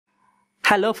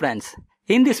Hello friends,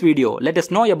 in this video let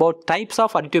us know about types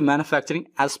of additive manufacturing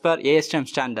as per ASTM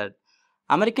standard.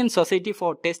 American Society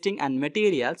for Testing and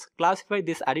Materials classified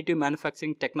this additive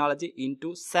manufacturing technology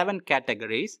into 7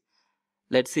 categories.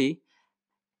 Let's see.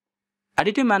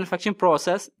 Additive manufacturing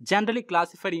process generally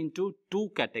classified into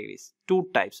 2 categories,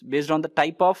 2 types based on the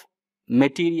type of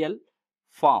material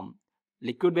form,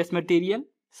 liquid based material,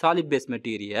 solid based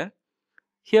material.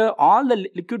 Here all the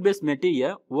liquid based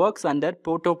material works under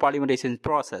photopolymerization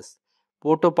process.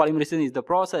 Photopolymerization is the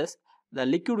process. The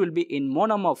liquid will be in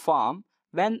monomer form.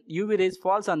 When UV rays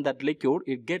falls on that liquid,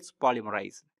 it gets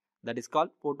polymerized. That is called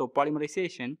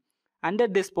photopolymerization. Under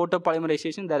this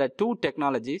photopolymerization, there are 2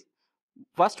 technologies.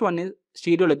 First one is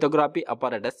stereolithography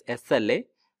apparatus SLA.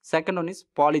 Second one is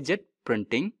polyjet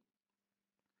printing.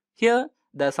 Here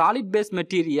the solid based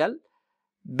material,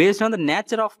 based on the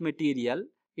nature of material,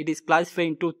 it is classified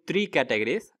into 3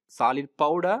 categories: solid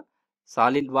powder,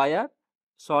 solid wire,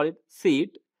 solid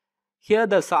sheet. Here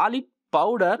the solid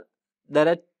powder, there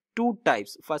are 2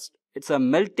 types. First, it's a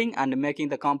melting and making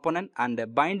the component, and a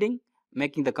binding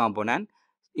making the component.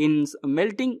 In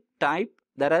melting type,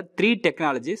 there are 3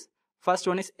 technologies. First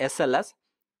one is SLS,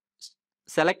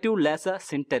 selective laser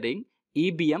sintering,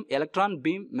 EBM, electron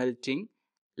beam melting,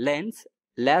 lens,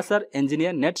 laser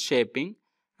engineer net shaping.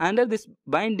 Under this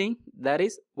binding, there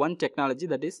is one technology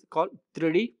that is called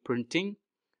 3D printing.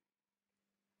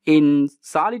 In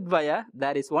solid wire,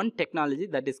 there is one technology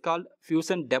that is called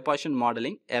fusion deposition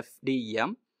modeling,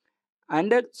 FDM.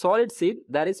 Under solid sheet,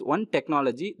 there is one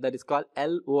technology that is called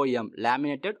LOM,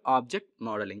 laminated object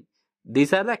modeling.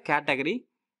 These are the category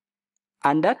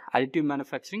under additive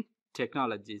manufacturing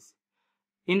technologies.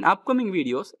 In upcoming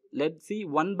videos, let's see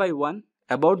one by one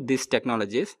about these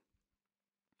technologies.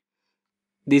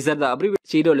 These are the abbreviated: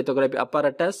 stereolithography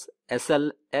apparatus,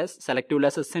 SLS, selective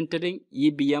laser sintering,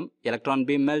 EBM, electron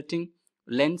beam melting,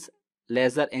 lens,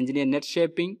 laser engineer net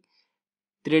shaping,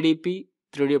 3DP,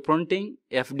 3D printing,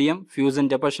 FDM, fusion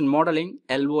deposition modeling,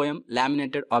 LOM,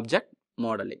 laminated object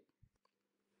modeling.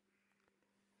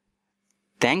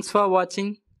 Thanks for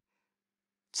watching.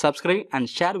 Subscribe and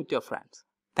share with your friends.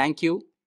 Thank you.